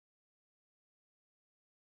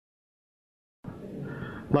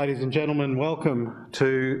Ladies and gentlemen, welcome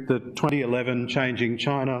to the 2011 Changing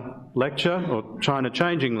China lecture, or China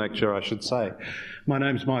Changing lecture, I should say. My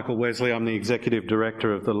name's Michael Wesley. I'm the Executive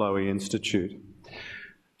Director of the Lowy Institute.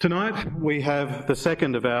 Tonight we have the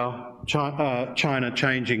second of our China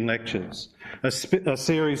Changing lectures, a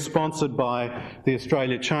series sponsored by the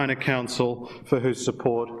Australia-China Council, for whose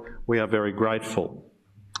support we are very grateful.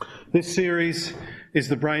 This series is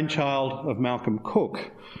the brainchild of Malcolm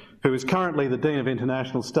Cook, who is currently the Dean of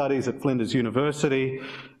International Studies at Flinders University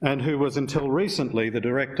and who was until recently the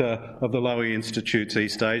Director of the Lowy Institute's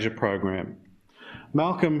East Asia program.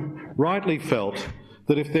 Malcolm rightly felt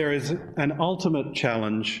that if there is an ultimate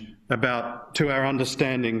challenge to our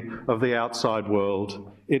understanding of the outside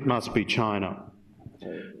world, it must be China.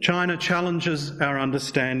 China challenges our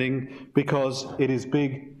understanding because it is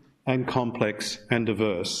big and complex and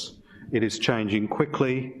diverse. It is changing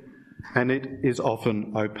quickly, and it is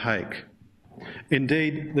often opaque.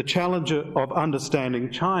 Indeed, the challenge of understanding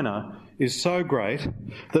China is so great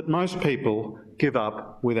that most people give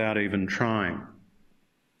up without even trying.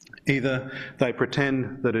 Either they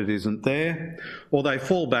pretend that it isn't there, or they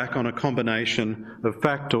fall back on a combination of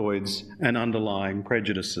factoids and underlying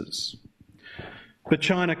prejudices. But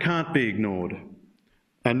China can't be ignored,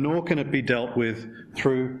 and nor can it be dealt with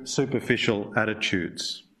through superficial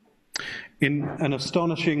attitudes. In an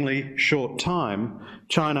astonishingly short time,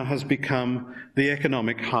 China has become the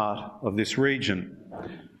economic heart of this region.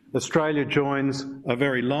 Australia joins a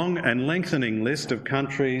very long and lengthening list of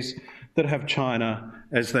countries that have China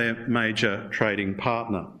as their major trading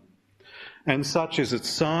partner. And such is its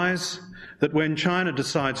size that when China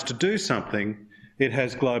decides to do something, it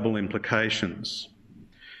has global implications.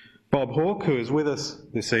 Bob Hawke, who is with us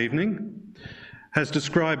this evening, has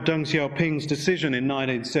described Deng Xiaoping's decision in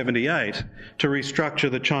 1978 to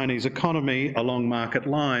restructure the Chinese economy along market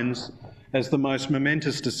lines as the most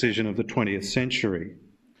momentous decision of the 20th century.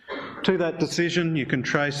 To that decision, you can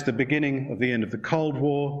trace the beginning of the end of the Cold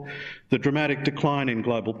War, the dramatic decline in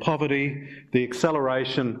global poverty, the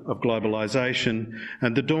acceleration of globalisation,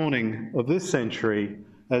 and the dawning of this century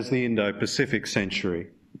as the Indo-Pacific century.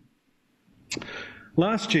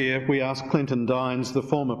 Last year, we asked Clinton Dines, the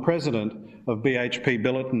former president of BHP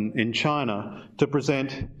Billiton in China, to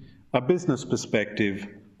present a business perspective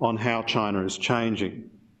on how China is changing.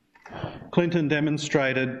 Clinton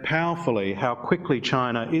demonstrated powerfully how quickly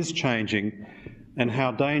China is changing and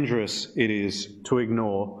how dangerous it is to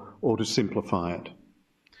ignore or to simplify it.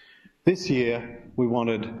 This year, we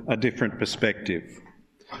wanted a different perspective.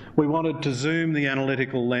 We wanted to zoom the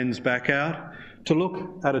analytical lens back out to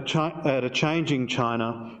look at a changing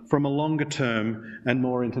China from a longer-term and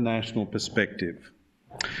more international perspective.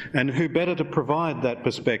 And who better to provide that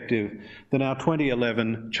perspective than our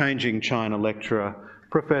 2011 Changing China lecturer,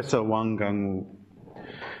 Professor Wang Gungwu.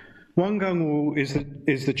 Wang Gungwu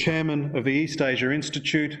is the chairman of the East Asia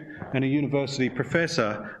Institute and a university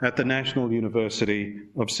professor at the National University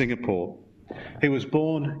of Singapore. He was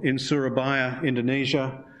born in Surabaya,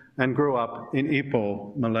 Indonesia, and grew up in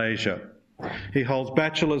Ipoh, Malaysia. He holds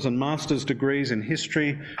bachelor's and master's degrees in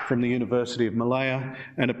history from the University of Malaya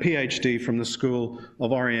and a PhD from the School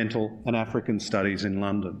of Oriental and African Studies in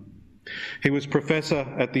London. He was professor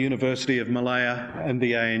at the University of Malaya and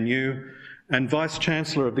the ANU and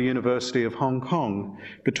Vice-Chancellor of the University of Hong Kong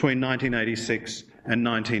between 1986 and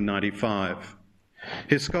 1995.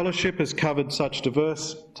 His scholarship has covered such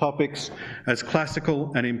diverse topics as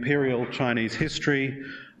classical and imperial Chinese history,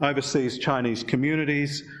 overseas Chinese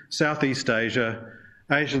communities, Southeast Asia,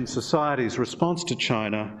 Asian society's response to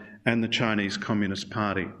China, and the Chinese Communist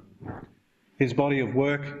Party. His body of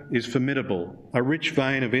work is formidable, a rich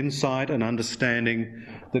vein of insight and understanding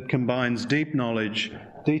that combines deep knowledge,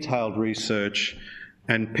 detailed research,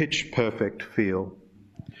 and pitch-perfect feel.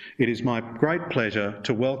 It is my great pleasure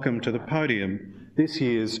to welcome to the podium this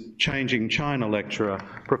year's Changing China lecturer,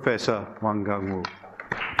 Professor Wang Gungwu.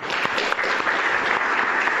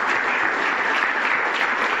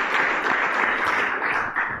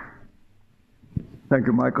 Thank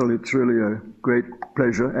you, Michael. It's really a great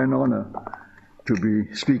pleasure and honour to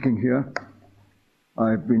be speaking here.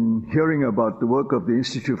 I've been hearing about the work of the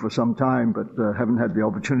Institute for some time, but haven't had the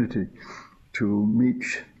opportunity to meet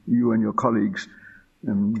you and your colleagues.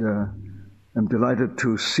 And I'm delighted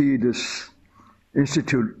to see this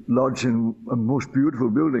Institute lodged in a most beautiful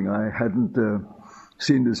building. I hadn't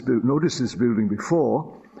noticed this building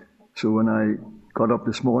before, so when I got up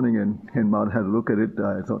this morning and came out and had a look at it,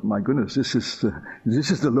 I thought, my goodness, this is the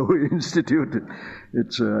Lowy Institute.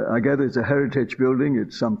 It's I gather it's a heritage building.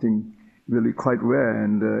 It's something really quite rare,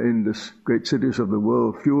 and in the great cities of the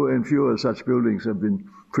world, fewer and fewer such buildings have been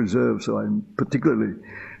preserved, so I'm particularly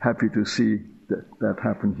happy to see that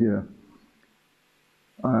happen here.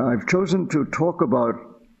 I've chosen to talk about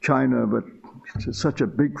China, but it's such a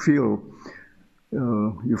big field.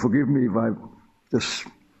 You forgive me if I've just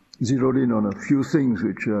zeroed in on a few things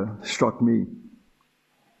which struck me.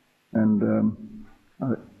 And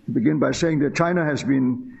I begin by saying that China has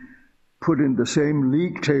been put in the same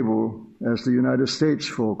league table as the United States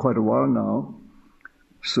for quite a while now.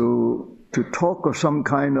 So to talk of some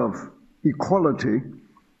kind of equality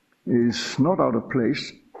is not out of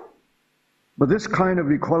place. But this kind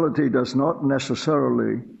of equality does not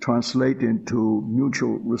necessarily translate into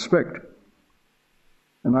mutual respect.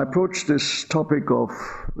 And I approach this topic of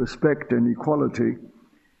respect and equality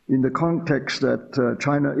in the context that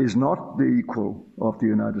China is not the equal of the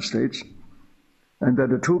United States, and that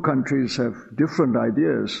the two countries have different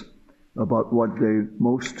ideas about what they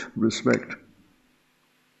most respect.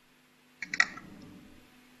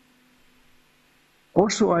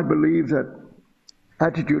 Also, I believe that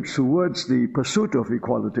attitudes towards the pursuit of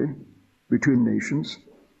equality between nations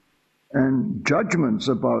and judgments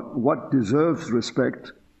about what deserves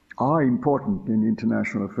respect are important in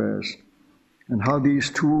international affairs, and how these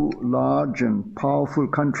two large and powerful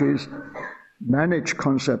countries manage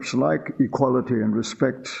concepts like equality and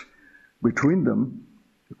respect between them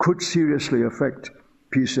could seriously affect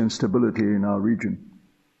peace and stability in our region.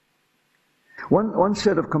 One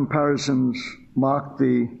set of comparisons marked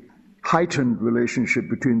the heightened relationship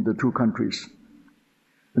between the two countries.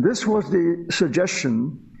 This was the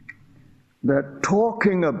suggestion that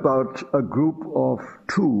talking about a group of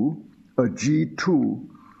two, a G2,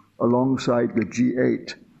 alongside the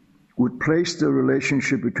G8, would place the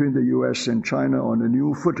relationship between the US and China on a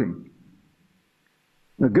new footing.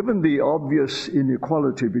 Now, given the obvious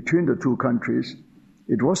inequality between the two countries,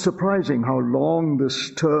 it was surprising how long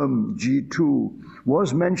this term G2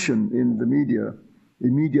 was mentioned in the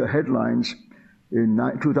media headlines in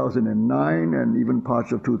 2009 and even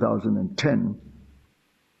parts of 2010.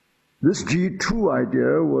 This G2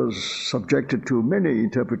 idea was subjected to many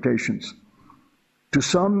interpretations. To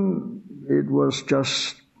some, it was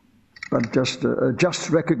just a just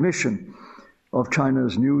recognition of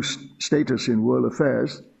China's new status in world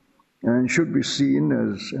affairs, and should be seen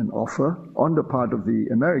as an offer on the part of the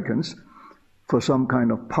Americans for some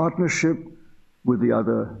kind of partnership with the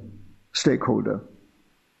other stakeholder.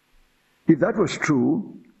 If that was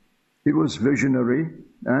true, it was visionary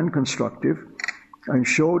and constructive, and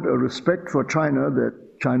showed a respect for China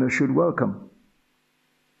that China should welcome.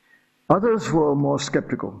 Others were more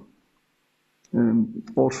skeptical,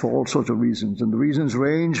 for all sorts of reasons, and the reasons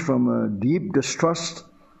range from a deep distrust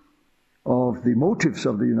of the motives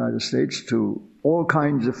of the United States to all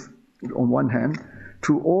kinds of, on one hand,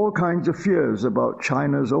 to all kinds of fears about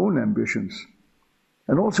China's own ambitions,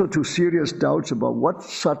 and also to serious doubts about what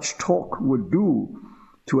such talk would do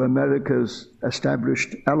to America's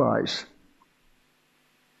established allies.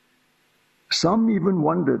 Some even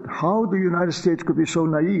wondered how the United States could be so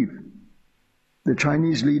naive. The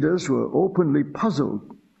Chinese leaders were openly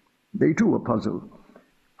puzzled, they too were puzzled,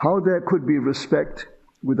 how there could be respect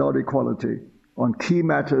without equality on key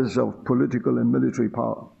matters of political and military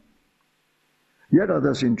power. Yet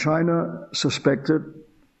others in China suspected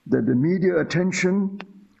that the media attention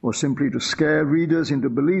was simply to scare readers into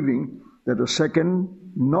believing that a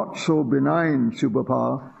second, not so benign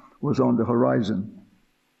superpower was on the horizon,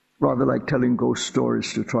 rather like telling ghost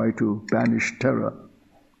stories to try to banish terror.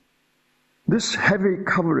 This heavy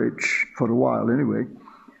coverage, for a while anyway,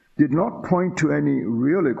 did not point to any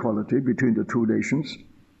real equality between the two nations.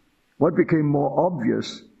 What became more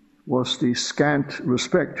obvious was the scant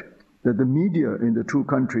respect that the media in the two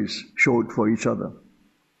countries showed for each other.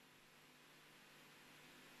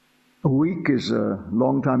 A week is a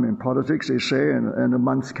long time in politics, they say, and a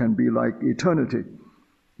month can be like eternity.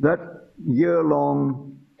 That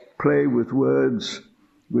year-long play with words,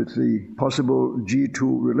 with the possible G2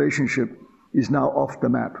 relationship, is now off the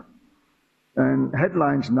map. And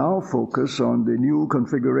headlines now focus on the new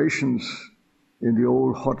configurations in the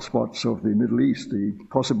old hotspots of the Middle East, the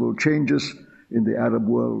possible changes in the Arab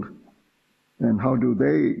world, and how do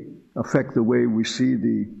they affect the way we see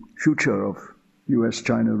the future of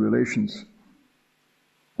US-China relations.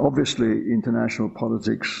 Obviously, international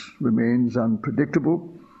politics remains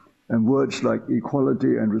unpredictable, and words like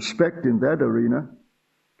equality and respect in that arena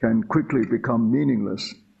can quickly become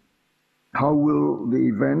meaningless. How will the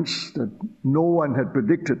events that no one had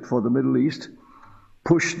predicted for the Middle East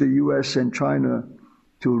push the US and China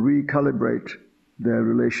to recalibrate their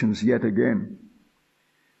relations yet again?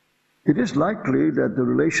 It is likely that the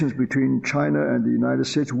relations between China and the United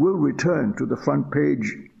States will return to the front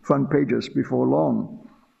pages before long,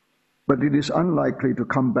 but it is unlikely to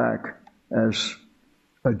come back as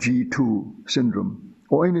a G2 syndrome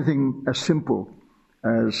or anything as simple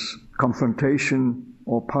as confrontation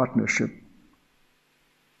or partnership.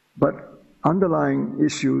 But underlying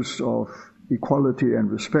issues of equality and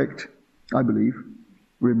respect, I believe,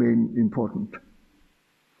 remain important.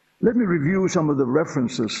 Let me review some of the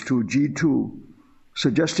references to G2,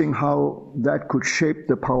 suggesting how that could shape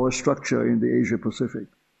the power structure in the Asia-Pacific.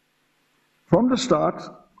 From the start,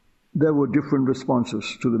 there were different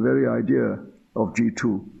responses to the very idea of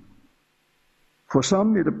G2. For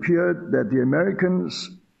some, it appeared that the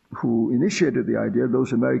Americans who initiated the idea,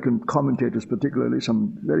 those American commentators particularly,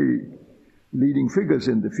 some very leading figures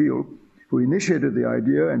in the field, who initiated the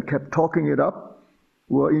idea and kept talking it up,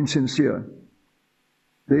 were insincere.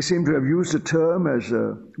 They seem to have used the term as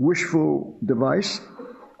a wishful device,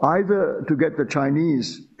 either to get the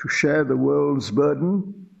Chinese to share the world's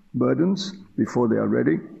burdens before they are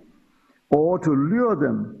ready, or to lure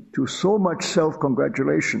them to so much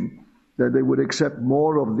self-congratulation that they would accept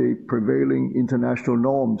more of the prevailing international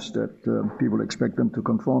norms that people expect them to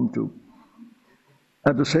conform to.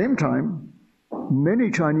 At the same time,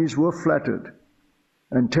 many Chinese were flattered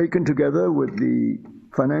and taken together with the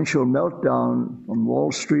financial meltdown on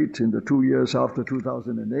Wall Street in the 2 years after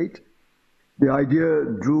 2008. The idea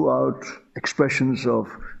drew out expressions of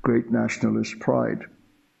great nationalist pride.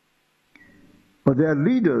 But their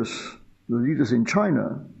leaders, the leaders in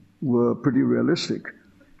China, were pretty realistic,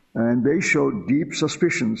 and they showed deep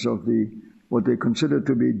suspicions of what they considered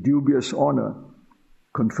to be dubious honor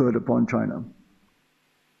conferred upon China.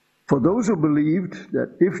 For those who believed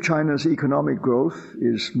that if China's economic growth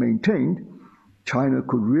is maintained, China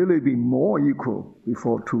could really be more equal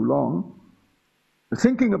before too long,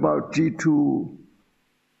 thinking about G2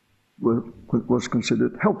 was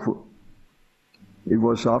considered helpful. It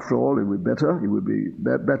was, after all, it would be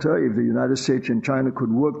better if the United States and China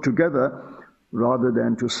could work together rather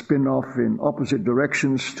than to spin off in opposite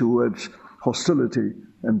directions towards hostility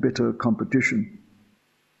and bitter competition.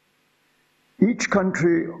 Each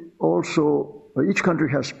country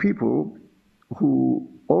has people who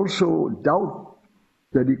also doubt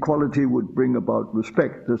that equality would bring about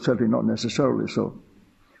respect. That's certainly not necessarily so.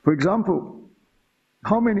 For example,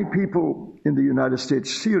 how many people in the United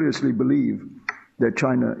States seriously believe that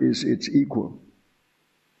China is its equal?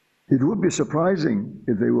 It would be surprising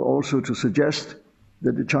if they were also to suggest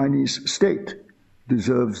that the Chinese state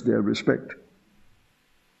deserves their respect.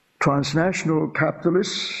 Transnational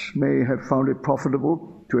capitalists may have found it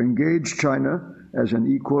profitable to engage China as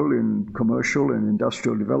an equal in commercial and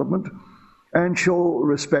industrial development and show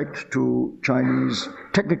respect to Chinese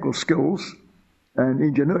technical skills and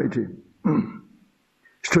ingenuity.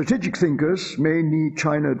 Strategic thinkers may need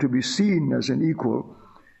China to be seen as an equal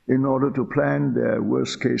in order to plan their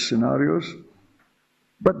worst-case scenarios,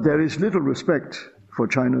 but there is little respect for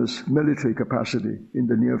China's military capacity in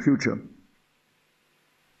the near future.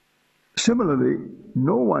 Similarly,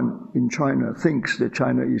 no one in China thinks that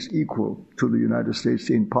China is equal to the United States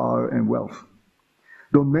in power and wealth,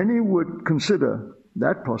 though many would consider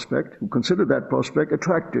that prospect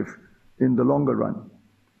attractive in the longer run.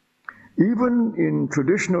 Even in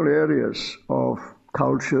traditional areas of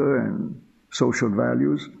culture and social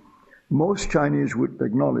values, most Chinese would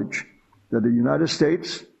acknowledge that the United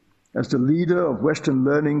States, as the leader of Western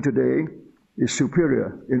learning today, is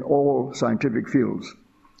superior in all scientific fields,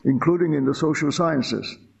 including in the social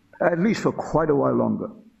sciences, at least for quite a while longer.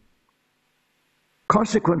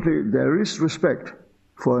 Consequently, there is respect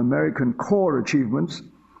for American core achievements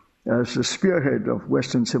as the spearhead of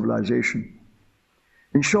Western civilization.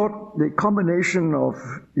 In short, the combination of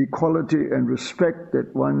equality and respect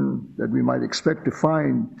that we might expect to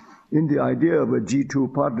find in the idea of a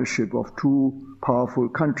G2 partnership of two powerful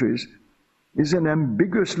countries is an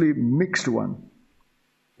ambiguously mixed one.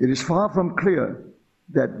 It is far from clear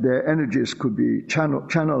that their energies could be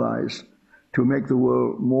channelized to make the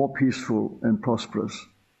world more peaceful and prosperous.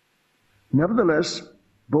 Nevertheless,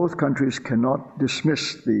 both countries cannot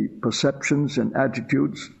dismiss the perceptions and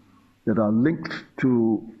attitudes that are linked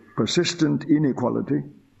to persistent inequality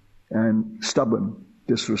and stubborn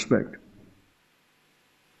disrespect.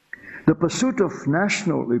 The pursuit of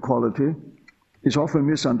national equality is often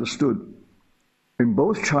misunderstood. In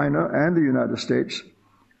both China and the United States,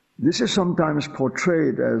 this is sometimes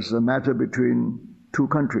portrayed as a matter between two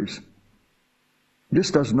countries. This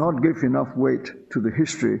does not give enough weight to the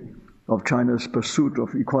history of China's pursuit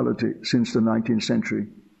of equality since the 19th century.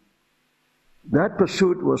 That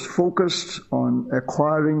pursuit was focused on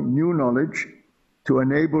acquiring new knowledge to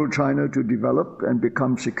enable China to develop and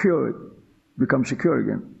become secure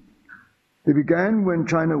again. It began when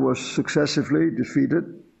China was successively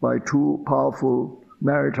defeated by two powerful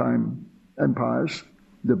maritime empires,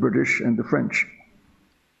 the British and the French.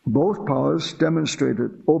 Both powers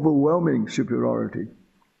demonstrated overwhelming superiority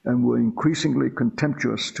and were increasingly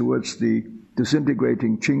contemptuous towards the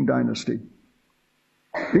disintegrating Qing dynasty.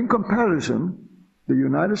 In comparison, the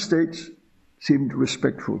United States seemed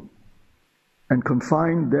respectful and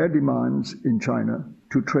confined their demands in China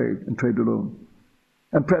to trade and trade alone,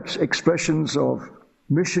 and perhaps expressions of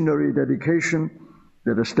missionary dedication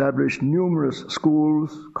that established numerous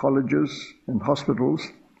schools, colleges, and hospitals,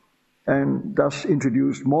 and thus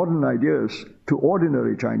introduced modern ideas to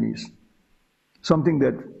ordinary Chinese, something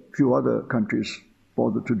that few other countries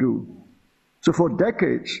bothered to do. So for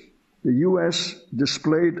decades, the US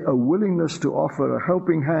displayed a willingness to offer a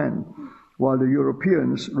helping hand while the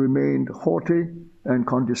Europeans remained haughty and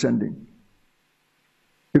condescending.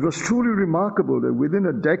 It was truly remarkable that within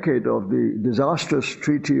a decade of the disastrous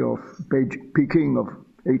Treaty of Peking of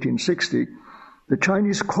 1860, the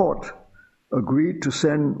Chinese court agreed to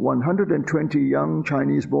send 120 young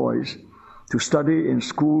Chinese boys to study in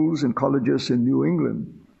schools and colleges in New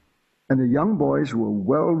England. And the young boys were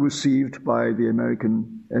well received by the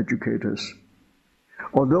American educators.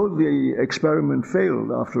 Although the experiment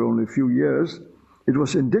failed after only a few years, it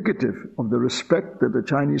was indicative of the respect that the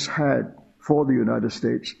Chinese had for the United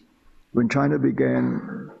States when China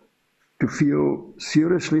began to feel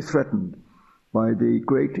seriously threatened by the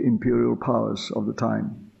great imperial powers of the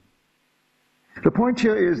time. The point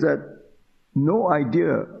here is that no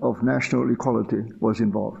idea of national equality was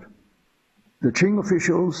involved. The Qing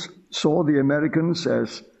officials saw the Americans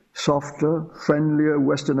as softer, friendlier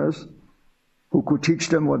Westerners who could teach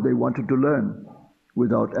them what they wanted to learn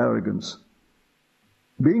without arrogance.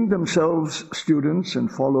 Being themselves students and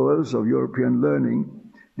followers of European learning,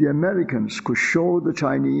 the Americans could show the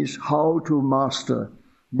Chinese how to master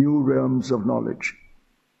new realms of knowledge.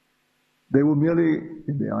 They were merely,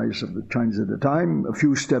 in the eyes of the Chinese at the time, a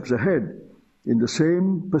few steps ahead in the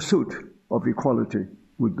same pursuit of equality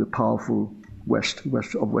with the powerful West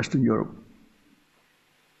of Western Europe.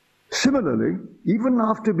 Similarly, even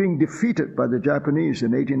after being defeated by the Japanese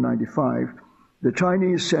in 1895, the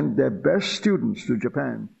Chinese sent their best students to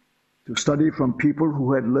Japan to study from people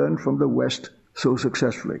who had learned from the West so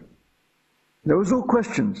successfully. There was no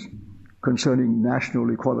questions concerning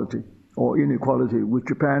national equality or inequality with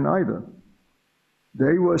Japan either.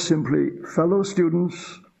 They were simply fellow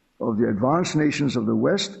students of the advanced nations of the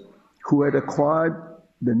West who had acquired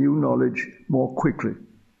the new knowledge more quickly.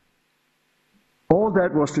 All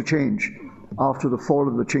that was to change after the fall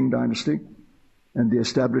of the Qing dynasty and the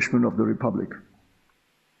establishment of the Republic.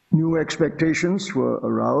 New expectations were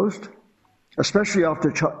aroused, especially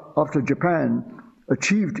after Japan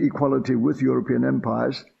achieved equality with European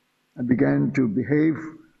empires and began to behave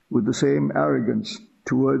with the same arrogance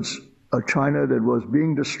towards a China that was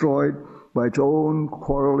being destroyed by its own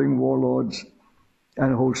quarreling warlords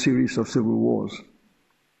and a whole series of civil wars.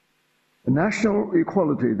 The national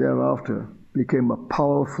equality thereafter became a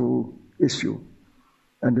powerful issue,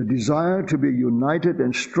 and the desire to be united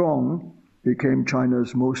and strong became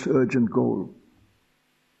China's most urgent goal.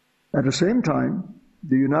 At the same time,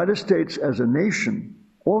 the United States as a nation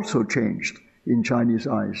also changed in Chinese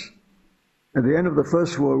eyes. At the end of the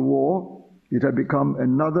First World War, it had become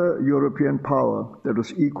another European power that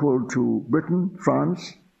was equal to Britain,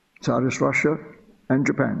 France, Tsarist Russia, and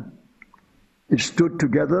Japan. It stood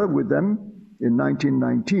together with them in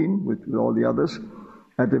 1919, with all the others,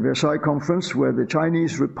 at the Versailles Conference, where the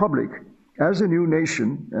Chinese Republic, as a new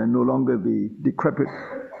nation, and no longer the decrepit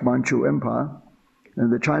Manchu Empire,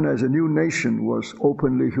 and that China as a new nation was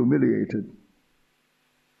openly humiliated.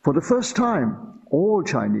 For the first time, all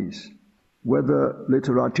Chinese, whether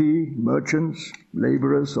literati, merchants,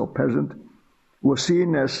 laborers, or peasant, were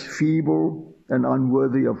seen as feeble and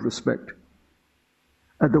unworthy of respect.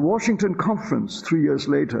 At the Washington Conference 3 years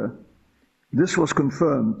later, this was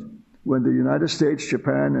confirmed when the United States,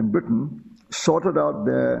 Japan, and Britain sorted out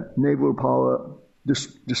their naval power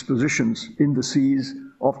dispositions in the seas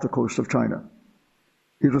off the coast of China.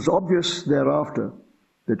 It was obvious thereafter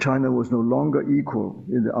that China was no longer equal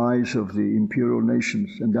in the eyes of the imperial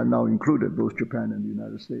nations, and that now included both Japan and the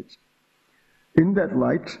United States. In that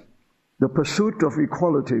light, the pursuit of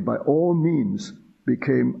equality by all means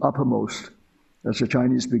became uppermost as the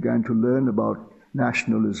Chinese began to learn about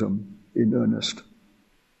nationalism in earnest.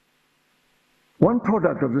 One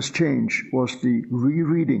product of this change was the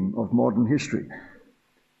rereading of modern history.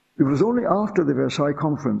 It was only after the Versailles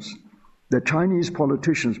Conference that Chinese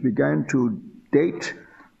politicians began to date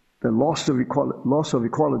the loss of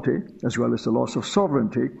equality, as well as the loss of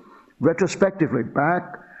sovereignty, retrospectively back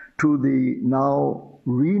to the now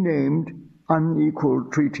renamed unequal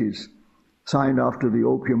treaties signed after the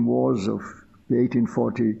Opium Wars of the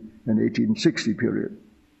 1840 and 1860 period.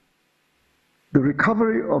 The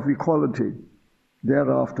recovery of equality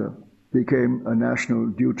thereafter became a national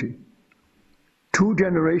duty. 2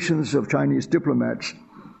 generations of Chinese diplomats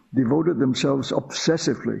devoted themselves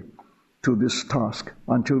obsessively to this task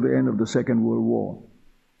until the end of the Second World War.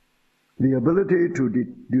 The ability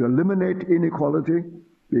to eliminate inequality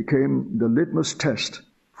became the litmus test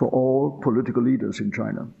for all political leaders in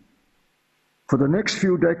China. For the next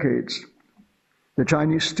few decades, the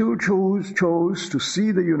Chinese still chose to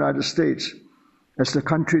see the United States as the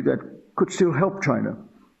country that could still help China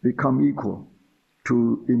become equal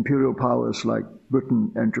to imperial powers like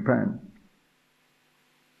Britain and Japan.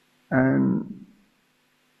 And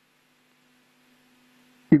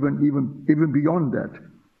even beyond that,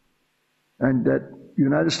 and that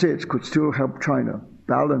United States could still help China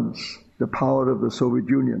balance the power of the Soviet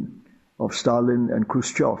Union, of Stalin and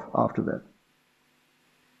Khrushchev after that.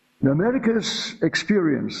 Now, America's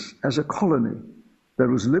experience as a colony that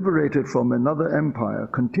was liberated from another empire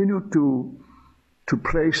continued to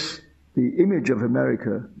place the image of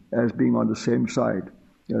America as being on the same side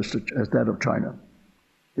as that of China.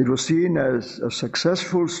 It was seen as a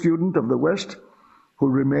successful student of the West who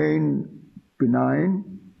remained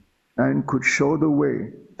benign and could show the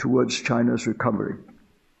way towards China's recovery.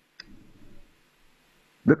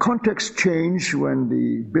 The context changed when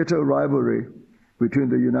the bitter rivalry between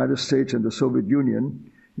the United States and the Soviet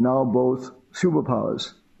Union, now both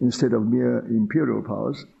superpowers instead of mere imperial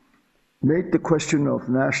powers, made the question of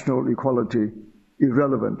national equality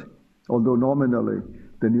irrelevant, although nominally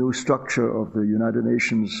the new structure of the United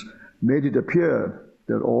Nations made it appear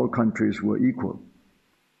that all countries were equal.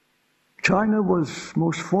 China was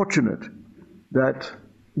most fortunate that,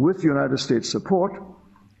 with United States support,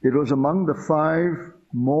 it was among the 5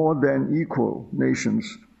 more than equal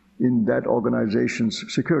nations in that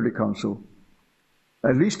organization's Security Council.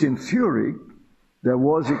 At least in theory, there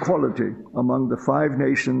was equality among 5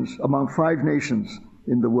 nations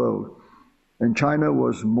in the world, and China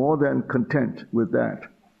was more than content with that.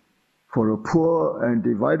 For a poor and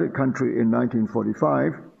divided country in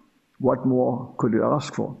 1945, what more could it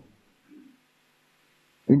ask for?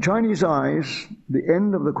 In Chinese eyes, the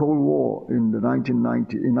end of the Cold War in the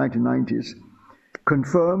 1990s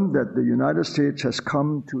confirmed that the United States has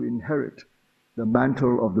come to inherit the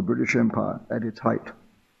mantle of the British Empire at its height.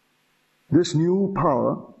 This new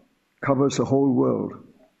power covers the whole world,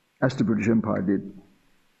 as the British Empire did.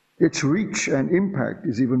 Its reach and impact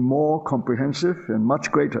is even more comprehensive and much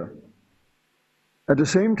greater. At the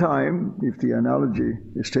same time, if the analogy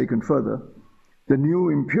is taken further, the new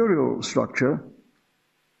imperial structure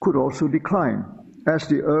could also decline, as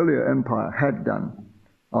the earlier empire had done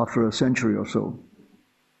after a century or so.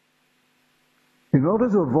 In order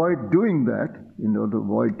to avoid doing that, in order to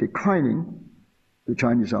avoid declining, the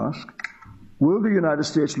Chinese ask, will the United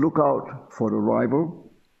States look out for a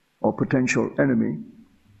rival or potential enemy,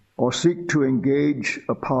 or seek to engage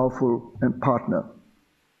a powerful partner?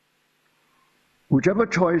 Whichever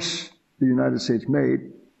choice the United States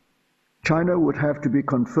made, China would have to be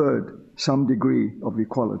conferred some degree of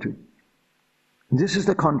equality. This is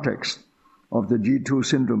the context of the G2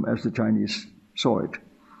 syndrome as the Chinese saw it.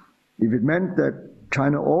 If it meant that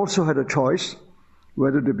China also had a choice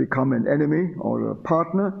whether to become an enemy or a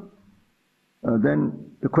partner,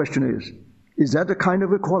 then the question is that the kind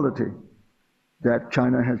of equality that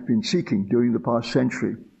China has been seeking during the past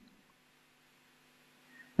century?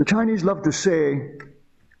 The Chinese love to say,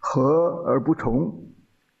 和而不同,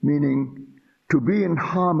 meaning to be in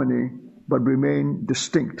harmony but remain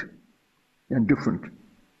distinct and different.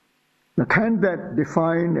 Now, can that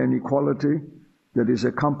define an equality that is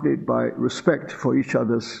accompanied by respect for each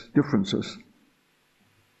other's differences?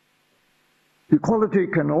 Equality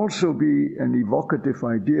can also be an evocative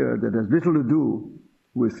idea that has little to do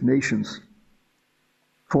with nations.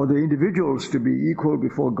 For the individuals to be equal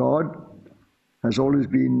before God has always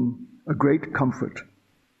been a great comfort.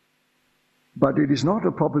 But it is not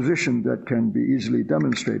a proposition that can be easily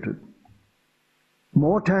demonstrated.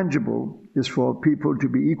 More tangible is for people to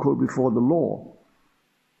be equal before the law.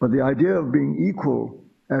 But the idea of being equal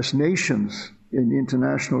as nations in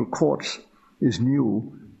international courts is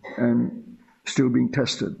new and still being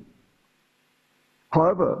tested.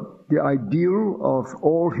 However, the ideal of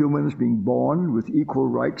all humans being born with equal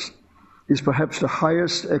rights is perhaps the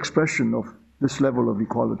highest expression of this level of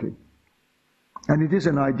equality. And it is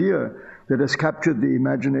an idea that has captured the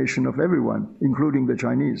imagination of everyone, including the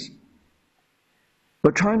Chinese.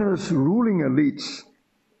 But China's ruling elites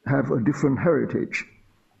have a different heritage,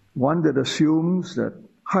 one that assumes that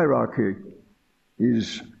hierarchy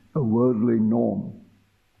is a worldly norm.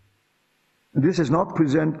 This has not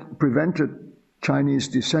prevented Chinese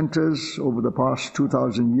dissenters over the past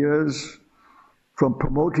 2,000 years from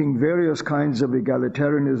promoting various kinds of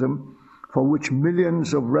egalitarianism for which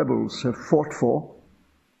millions of rebels have fought for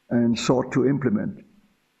and sought to implement.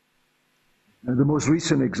 And the most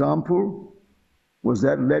recent example was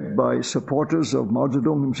that led by supporters of Mao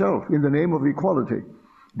Zedong himself in the name of equality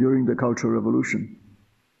during the Cultural Revolution.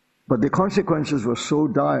 But the consequences were so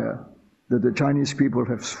dire that the Chinese people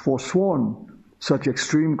have forsworn such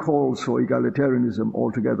extreme calls for egalitarianism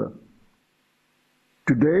altogether.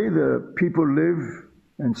 Today, the people live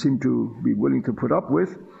and seem to be willing to put up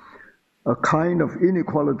with a kind of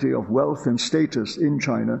inequality of wealth and status in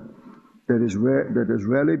China that has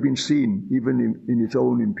rarely been seen even in its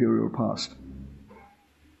own imperial past.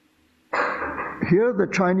 Here, the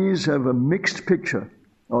Chinese have a mixed picture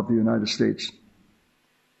of the United States.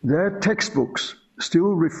 Their textbooks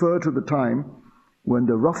still refer to the time when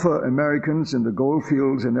the rougher Americans in the gold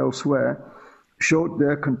fields and elsewhere showed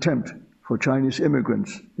their contempt for Chinese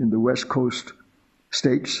immigrants in the West Coast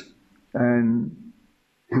states and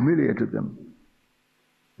humiliated them.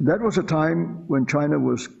 That was a time when China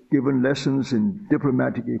was given lessons in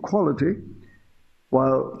diplomatic equality,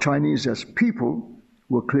 while Chinese as people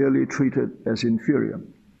were clearly treated as inferior.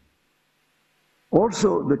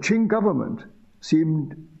 Also, the Qing government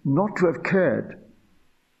seemed not to have cared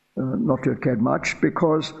much,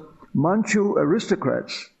 because Manchu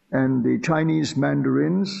aristocrats and the Chinese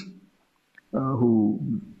mandarins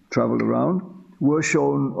who traveled around were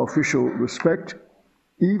shown official respect,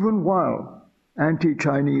 even while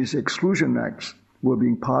anti-Chinese exclusion acts were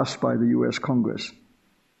being passed by the US Congress.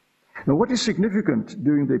 Now, what is significant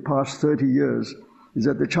during the past 30 years is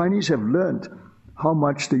that the Chinese have learned how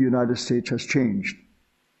much the United States has changed.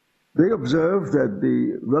 They observe that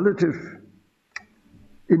the relative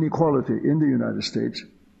inequality in the United States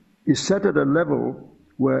is set at a level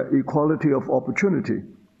where equality of opportunity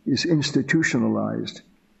is institutionalized,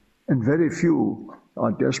 and very few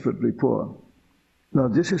are desperately poor. Now,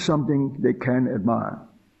 this is something they can admire.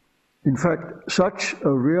 In fact, such a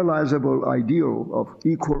realizable ideal of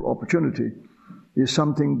equal opportunity is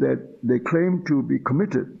something that they claim to be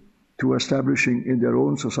committed to establishing in their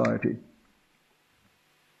own society.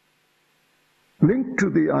 Linked to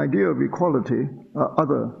the idea of equality are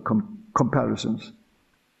other comparisons.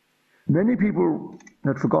 Many people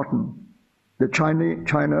had forgotten that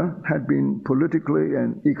China had been politically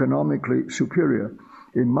and economically superior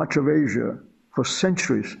in much of Asia for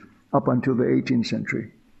centuries up until the 18th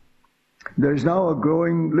century. There is now a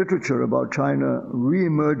growing literature about China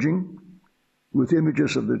re-emerging, with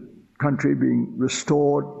images of the country being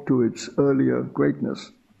restored to its earlier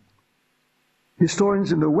greatness.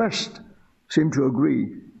 Historians in the West seem to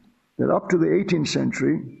agree that up to the 18th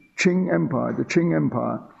century, the Qing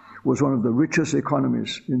Empire was one of the richest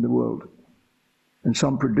economies in the world. And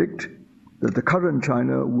some predict that the current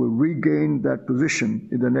China will regain that position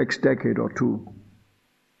in the next decade or two.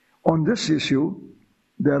 On this issue,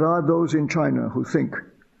 there are those in China who think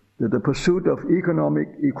that the pursuit of economic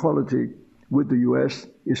equality with the US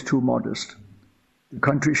is too modest. The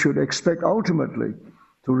country should expect ultimately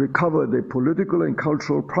to recover the political and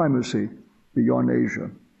cultural primacy beyond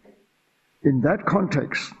Asia. In that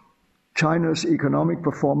context, China's economic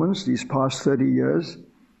performance these past 30 years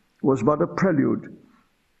was but a prelude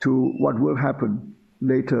to what will happen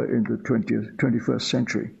later in the 21st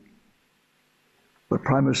century. But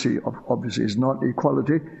primacy, obviously, is not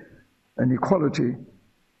equality, and equality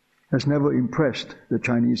has never impressed the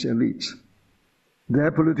Chinese elites.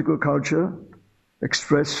 Their political culture,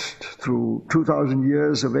 expressed through 2,000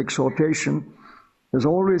 years of exhortation, has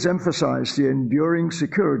always emphasized the enduring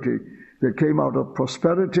security that came out of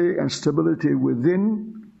prosperity and stability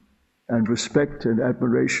within, and respect and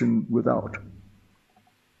admiration without.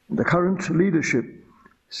 The current leadership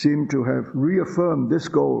seem to have reaffirmed this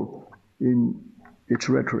goal in its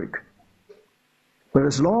rhetoric. But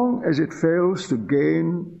as long as it fails to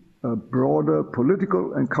gain a broader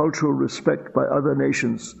political and cultural respect by other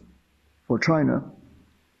nations for China,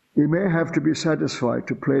 it may have to be satisfied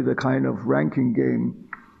to play the kind of ranking game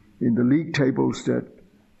in the league tables that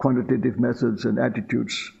quantitative methods and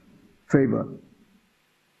attitudes favor.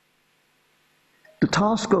 The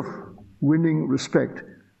task of winning respect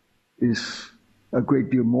is a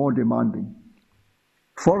great deal more demanding.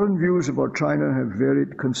 Foreign views about China have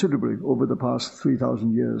varied considerably over the past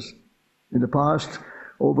 3,000 years. In the past,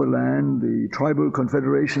 overland, the tribal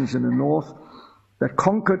confederations in the north that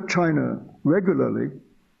conquered China regularly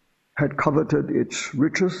had coveted its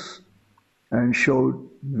riches and showed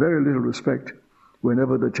very little respect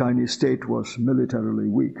whenever the Chinese state was militarily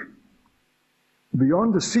weak.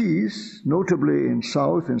 Beyond the seas, notably in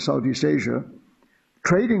South and Southeast Asia,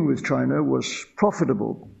 trading with China was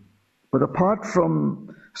profitable. But apart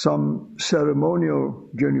from some ceremonial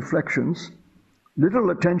genuflections, little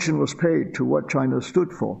attention was paid to what China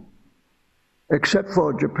stood for. Except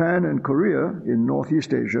for Japan and Korea in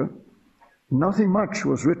Northeast Asia, nothing much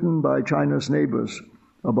was written by China's neighbors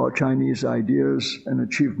about Chinese ideas and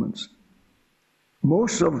achievements.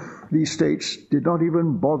 Most of these states did not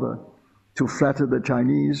even bother to flatter the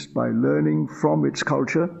Chinese by learning from its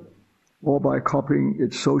culture or by copying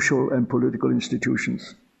its social and political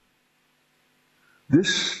institutions.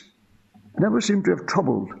 This never seemed to have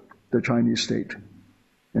troubled the Chinese state,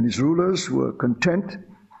 and its rulers were content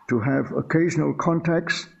to have occasional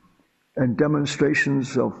contacts and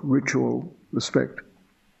demonstrations of ritual respect.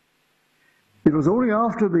 It was only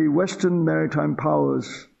after the Western maritime power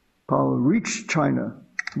reached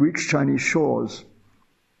Chinese shores,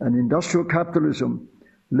 and industrial capitalism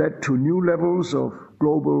led to new levels of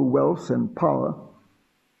global wealth and power,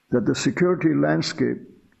 that the security landscape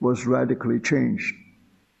was radically changed,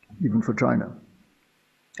 even for China.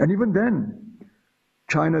 And even then,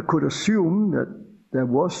 China could assume that there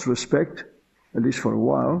was respect, at least for a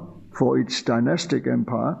while, for its dynastic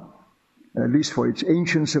empire, at least for its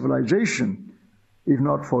ancient civilization, if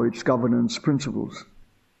not for its governance principles.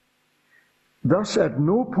 Thus, at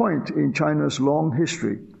no point in China's long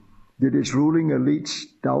history did its ruling elites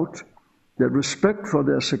doubt that respect for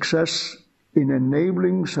their success in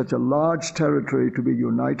enabling such a large territory to be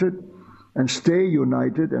united and stay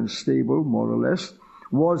united and stable, more or less,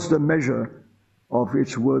 was the measure of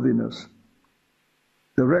its worthiness.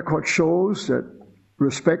 The record shows that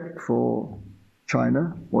respect for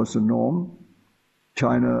China was the norm.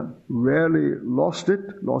 China rarely lost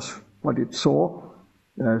what it saw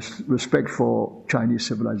as respect for Chinese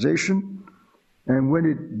civilization. And when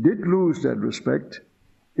it did lose that respect,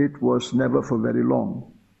 it was never for very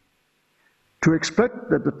long. To expect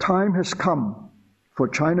that the time has come for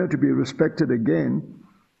China to be respected again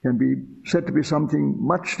can be said to be something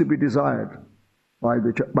much to be desired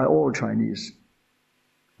by all Chinese.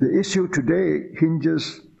 The issue today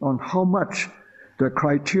hinges on how much the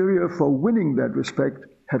criteria for winning that respect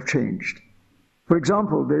have changed. For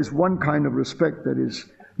example, there's one kind of respect that is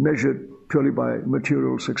measured purely by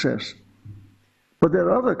material success. But there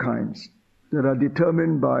are other kinds that are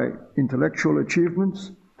determined by intellectual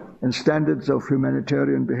achievements and standards of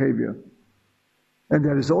humanitarian behavior. And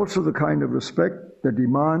there is also the kind of respect that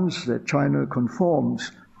demands that China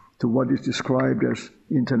conforms to what is described as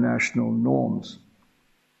international norms.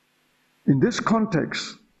 In this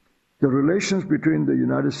context, the relations between the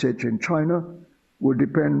United States and China will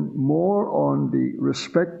depend more on the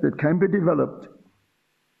respect that can be developed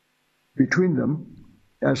between them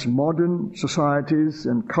as modern societies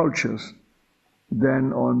and cultures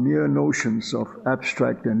than on mere notions of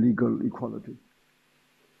abstract and legal equality.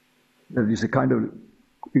 That is a kind of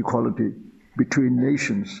equality between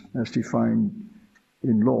nations as defined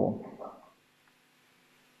in law.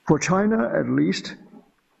 For China, at least,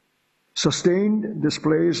 sustained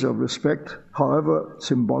displays of respect, however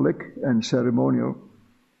symbolic and ceremonial,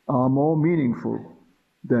 are more meaningful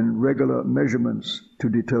than regular measurements to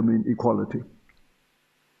determine equality.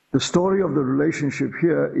 The story of the relationship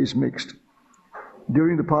here is mixed.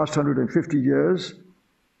 During the past 150 years,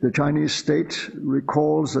 the Chinese state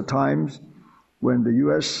recalls the times when the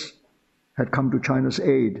US had come to China's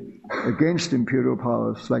aid against imperial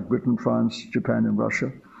powers like Britain, France, Japan, and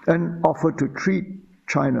Russia, and offered to treat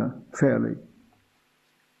China fairly.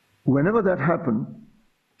 Whenever that happened,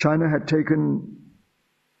 China had taken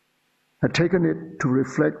it to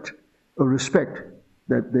reflect a respect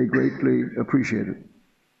that they greatly appreciated.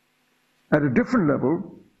 At a different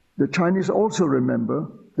level, the Chinese also remember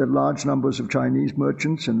that large numbers of Chinese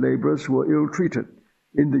merchants and laborers were ill-treated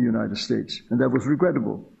in the United States, and that was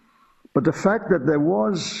regrettable. But the fact that there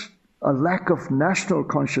was a lack of national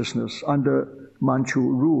consciousness under Manchu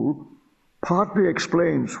rule partly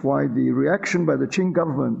explains why the reaction by the Qing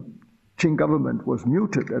government was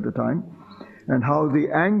muted at the time, and how the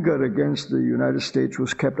anger against the United States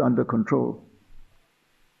was kept under control.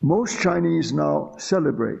 Most Chinese now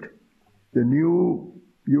celebrate the new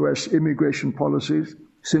US immigration policies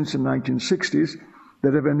since the 1960s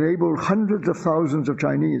that have enabled hundreds of thousands of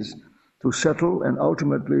Chinese to settle and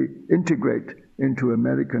ultimately integrate into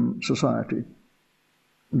American society.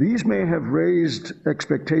 These may have raised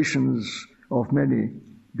expectations of many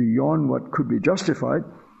beyond what could be justified,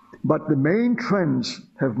 but the main trends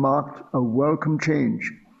have marked a welcome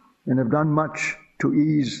change and have done much to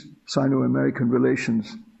ease Sino-American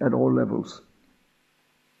relations at all levels.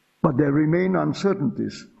 But there remain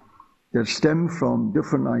uncertainties that stem from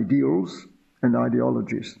different ideals and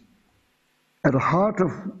ideologies. At the heart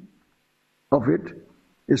of it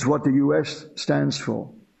is what the US stands for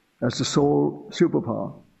as the sole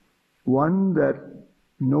superpower, one that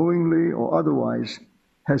knowingly or otherwise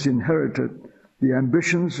has inherited the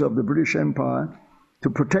ambitions of the British Empire to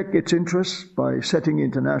protect its interests by setting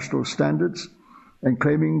international standards and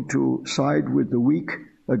claiming to side with the weak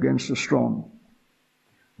against the strong.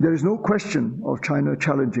 There is no question of China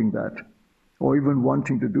challenging that, or even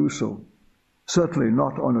wanting to do so, certainly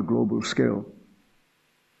not on a global scale.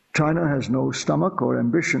 China has no stomach or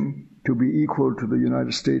ambition to be equal to the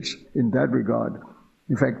United States in that regard.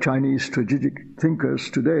 In fact, Chinese strategic thinkers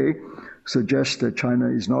today suggest that China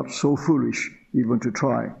is not so foolish even to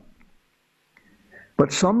try.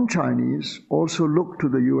 But some Chinese also look to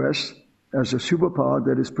the US as a superpower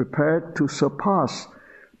that is prepared to surpass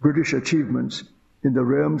British achievements in the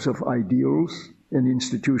realms of ideals and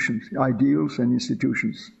institutions.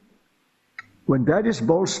 When that is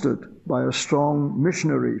bolstered by a strong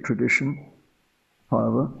missionary tradition,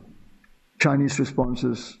 however, Chinese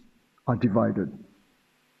responses are divided.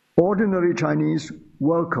 Ordinary Chinese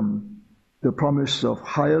welcome the promise of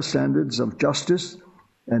higher standards of justice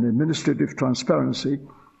and administrative transparency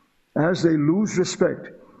as they lose respect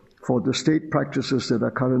for the state practices that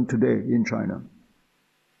are current today in China.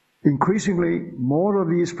 Increasingly, more of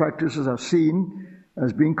these practices are seen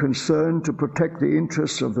as being concerned to protect the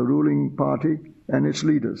interests of the ruling party and its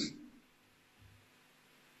leaders.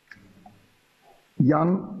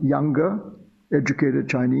 Younger, educated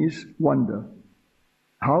Chinese wonder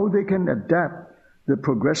how they can adapt the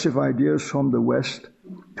progressive ideas from the West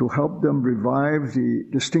to help them revive the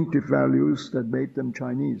distinctive values that made them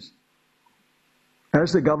Chinese.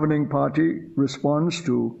 As the governing party responds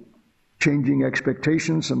to changing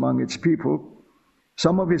expectations among its people,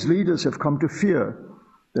 some of its leaders have come to fear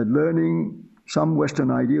that learning some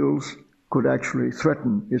Western ideals could actually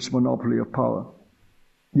threaten its monopoly of power.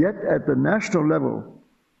 Yet at the national level,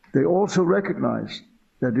 they also recognize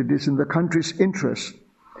that it is in the country's interest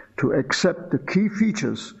to accept the key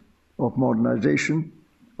features of modernization,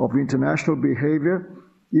 of international behavior,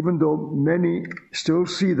 even though many still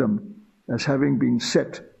see them as having been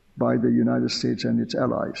set by the United States and its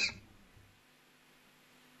allies.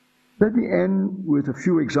 Let me end with a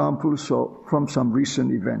few examples from some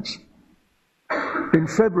recent events. In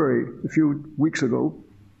February, a few weeks ago,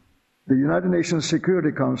 the United Nations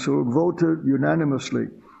Security Council voted unanimously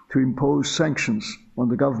to impose sanctions on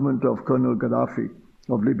the government of Colonel Gaddafi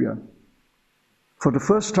of Libya. For the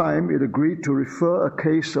first time, it agreed to refer a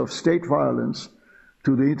case of state violence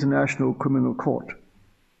to the International Criminal Court.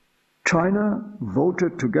 China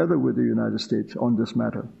voted together with the United States on this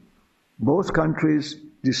matter, both countries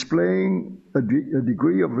displaying a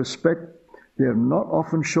degree of respect they have not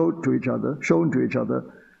often shown to each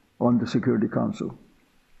other on the Security Council.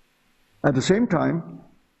 At the same time,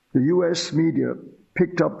 the US media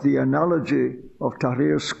picked up the analogy of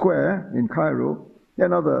Tahrir Square in Cairo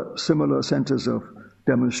and other similar centers of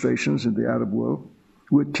demonstrations in the Arab world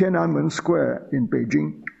with Tiananmen Square in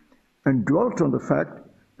Beijing and dwelt on the fact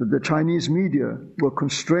that the Chinese media were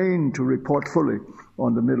constrained to report fully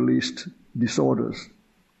on the Middle East disorders.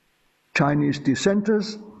 Chinese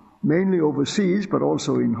dissenters, mainly overseas but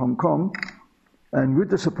also in Hong Kong, and with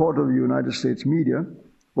the support of the United States media,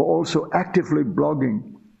 were also actively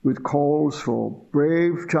blogging with calls for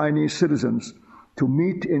brave Chinese citizens to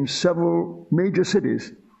meet in several major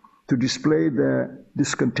cities to display their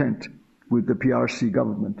discontent with the PRC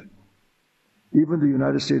government. Even the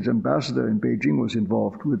United States ambassador in Beijing was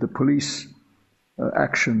involved with the police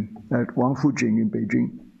action at Wangfujing in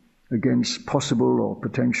Beijing against possible or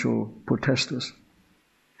potential protesters.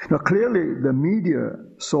 Now, clearly, the media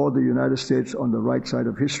saw the United States on the right side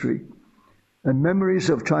of history, and memories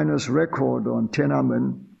of China's record on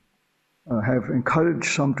Tiananmen have encouraged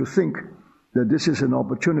some to think that this is an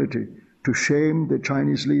opportunity to shame the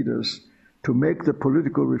Chinese leaders to make the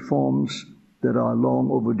political reforms that are long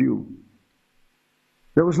overdue.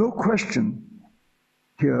 There was no question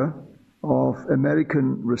here of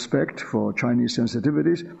American respect for Chinese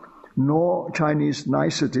sensitivities, nor Chinese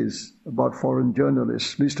niceties about foreign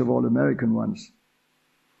journalists, least of all American ones.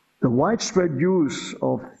 The widespread use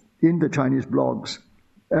in the Chinese blogs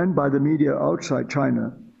and by the media outside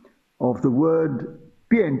China of the word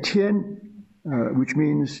变天 which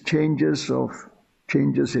means changes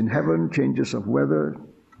in heaven, changes of weather,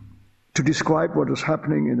 to describe what was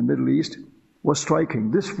happening in the Middle East, was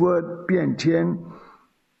striking. This word biantian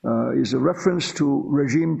is a reference to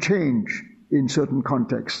regime change in certain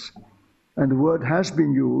contexts. And the word has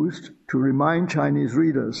been used to remind Chinese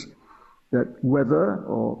readers that weather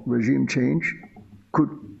or regime change could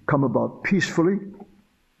come about peacefully,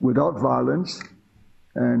 without violence,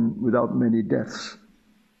 and without many deaths.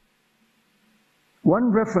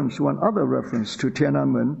 One other reference to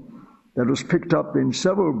Tiananmen that was picked up in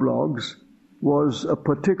several blogs was a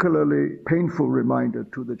particularly painful reminder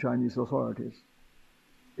to the Chinese authorities.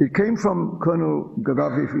 It came from Colonel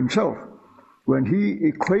Gaddafi himself, when he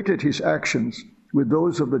equated his actions with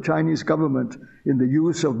those of the Chinese government in the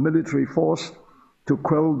use of military force to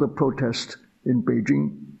quell the protest in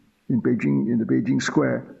the Beijing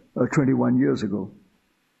Square 21 years ago.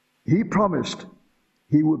 He promised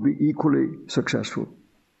he would be equally successful.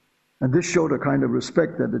 And this showed a kind of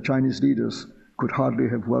respect that the Chinese leaders could hardly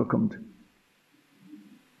have welcomed.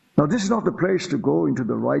 Now, this is not the place to go into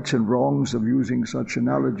the rights and wrongs of using such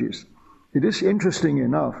analogies. It is interesting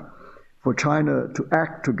enough for China to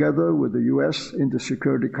act together with the US in the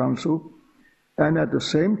Security Council, and at the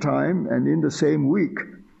same time and in the same week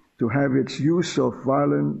to have its use of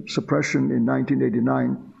violent suppression in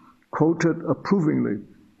 1989 quoted approvingly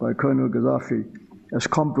by Colonel Gaddafi as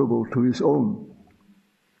comparable to his own.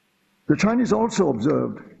 The Chinese also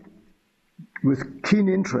observed with keen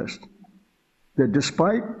interest that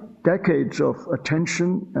despite decades of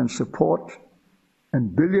attention and support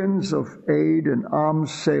and billions of aid and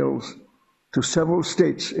arms sales to several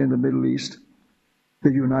states in the Middle East,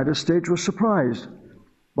 the United States was surprised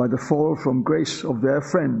by the fall from grace of their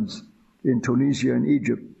friends in Tunisia and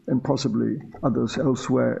Egypt, and possibly others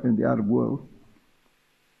elsewhere in the Arab world.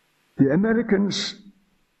 The Americans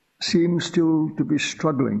seem still to be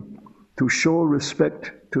struggling to show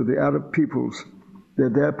respect to the Arab peoples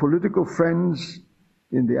that their political friends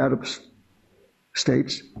in the Arab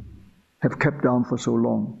states have kept down for so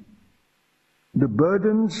long. The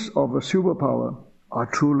burdens of a superpower are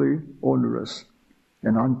truly onerous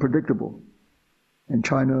and unpredictable, and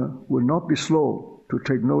China will not be slow to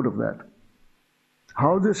take note of that.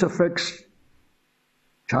 How this affects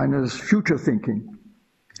China's future thinking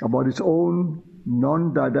about its own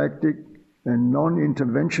non-didactic and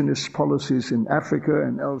non-interventionist policies in Africa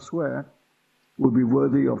and elsewhere will be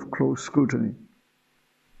worthy of close scrutiny.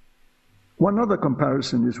 One other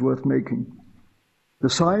comparison is worth making. The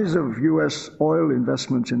size of US oil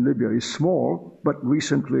investments in Libya is small, but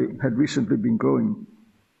had recently been growing.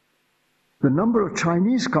 The number of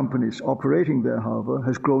Chinese companies operating there, however,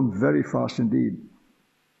 has grown very fast indeed.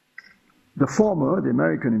 The former, the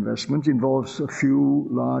American investment, involves a few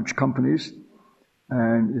large companies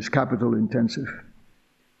and is capital intensive,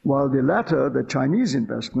 while the latter, the Chinese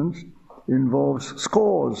investment, involves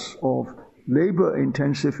scores of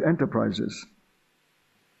labor-intensive enterprises.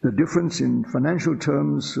 The difference in financial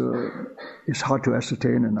terms is hard to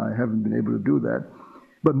ascertain, and I haven't been able to do that.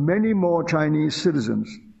 But many more Chinese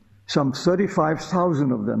citizens, some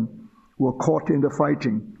 35,000 of them, were caught in the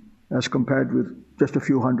fighting as compared with just a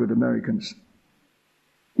few hundred Americans.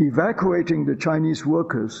 Evacuating the Chinese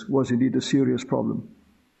workers was indeed a serious problem.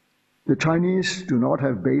 The Chinese do not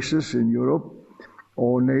have bases in Europe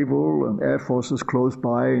or naval and air forces close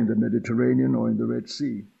by in the Mediterranean or in the Red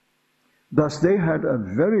Sea. Thus, they had a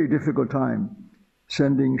very difficult time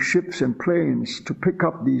sending ships and planes to pick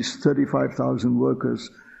up these 35,000 workers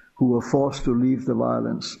who were forced to leave the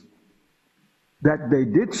violence. That they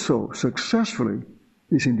did so successfully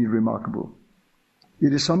is indeed remarkable.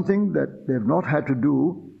 It is something that they have not had to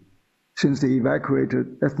do since they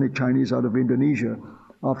evacuated ethnic Chinese out of Indonesia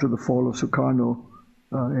after the fall of Sukarno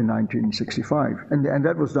in 1965. And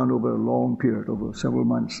that was done over a long period, over several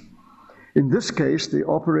months. In this case, the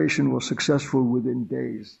operation was successful within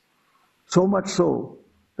days. So much so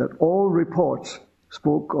that all reports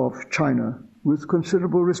spoke of China with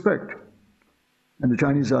considerable respect. And the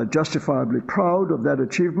Chinese are justifiably proud of that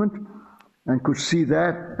achievement and could see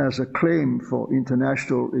that as a claim for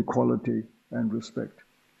international equality and respect.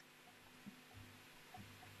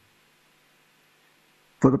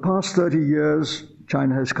 For the past 30 years,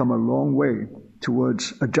 China has come a long way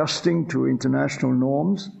towards adjusting to international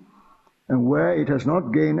norms, and where it has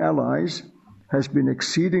not gained allies, has been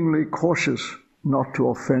exceedingly cautious not to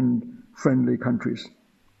offend friendly countries.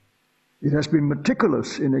 It has been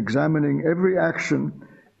meticulous in examining every action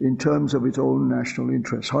in terms of its own national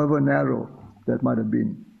interests, however narrow that might have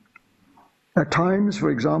been. At times, for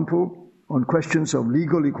example, on questions of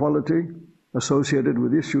legal equality associated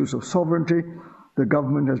with issues of sovereignty, the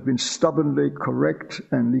government has been stubbornly correct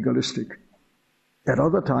and legalistic. At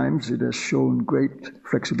other times, it has shown great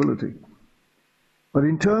flexibility. But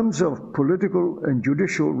in terms of political and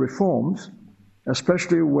judicial reforms,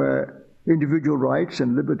 especially where individual rights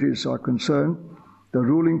and liberties are concerned, the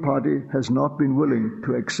ruling party has not been willing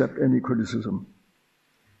to accept any criticism.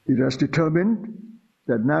 It has determined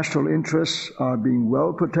that national interests are being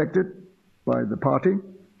well protected by the party,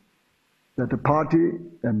 that the party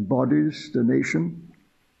embodies the nation,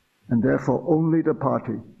 and therefore only the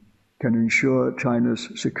party can ensure China's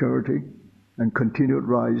security and continued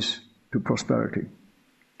rise to prosperity.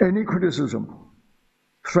 Any criticism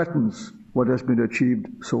threatens what has been achieved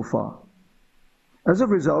so far. As a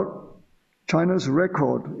result, China's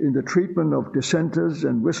record in the treatment of dissenters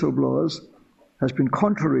and whistleblowers has been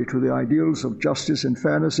contrary to the ideals of justice and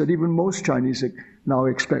fairness that even most Chinese now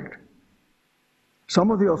expect. Some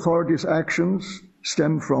of the authorities' actions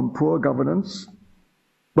stem from poor governance,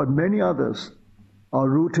 but many others are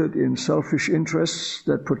rooted in selfish interests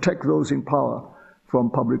that protect those in power from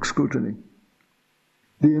public scrutiny.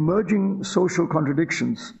 The emerging social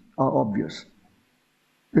contradictions are obvious.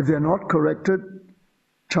 If they're not corrected,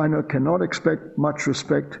 China cannot expect much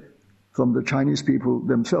respect from the Chinese people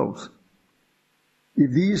themselves.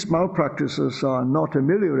 If these malpractices are not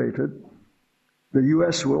ameliorated, the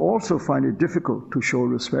US will also find it difficult to show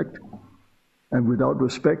respect, and without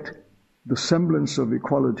respect, the semblance of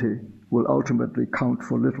equality will ultimately count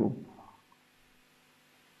for little.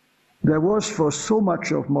 There was, for so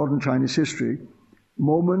much of modern Chinese history,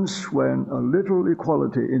 moments when a little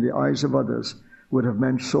equality in the eyes of others would have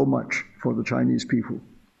meant so much for the Chinese people,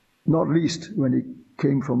 not least when it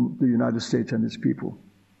came from the United States and its people.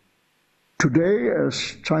 Today,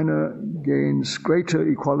 as China gains greater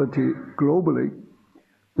equality globally,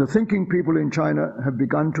 the thinking people in China have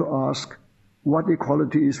begun to ask what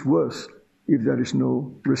equality is worth if there is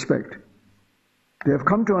no respect. They have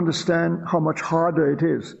come to understand how much harder it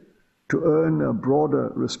is to earn a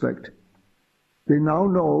broader respect. They now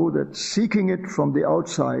know that seeking it from the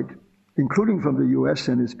outside, including from the US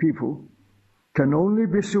and its people, can only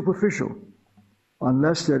be superficial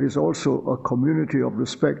unless there is also a community of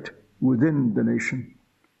respect within the nation.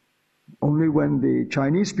 Only when the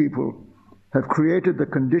Chinese people have created the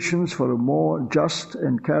conditions for a more just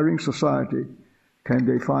and caring society can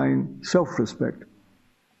they find self-respect.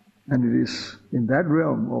 And it is in that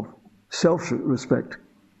realm of self-respect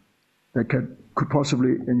that could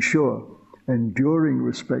possibly ensure enduring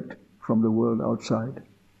respect from the world outside.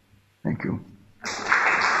 Thank you.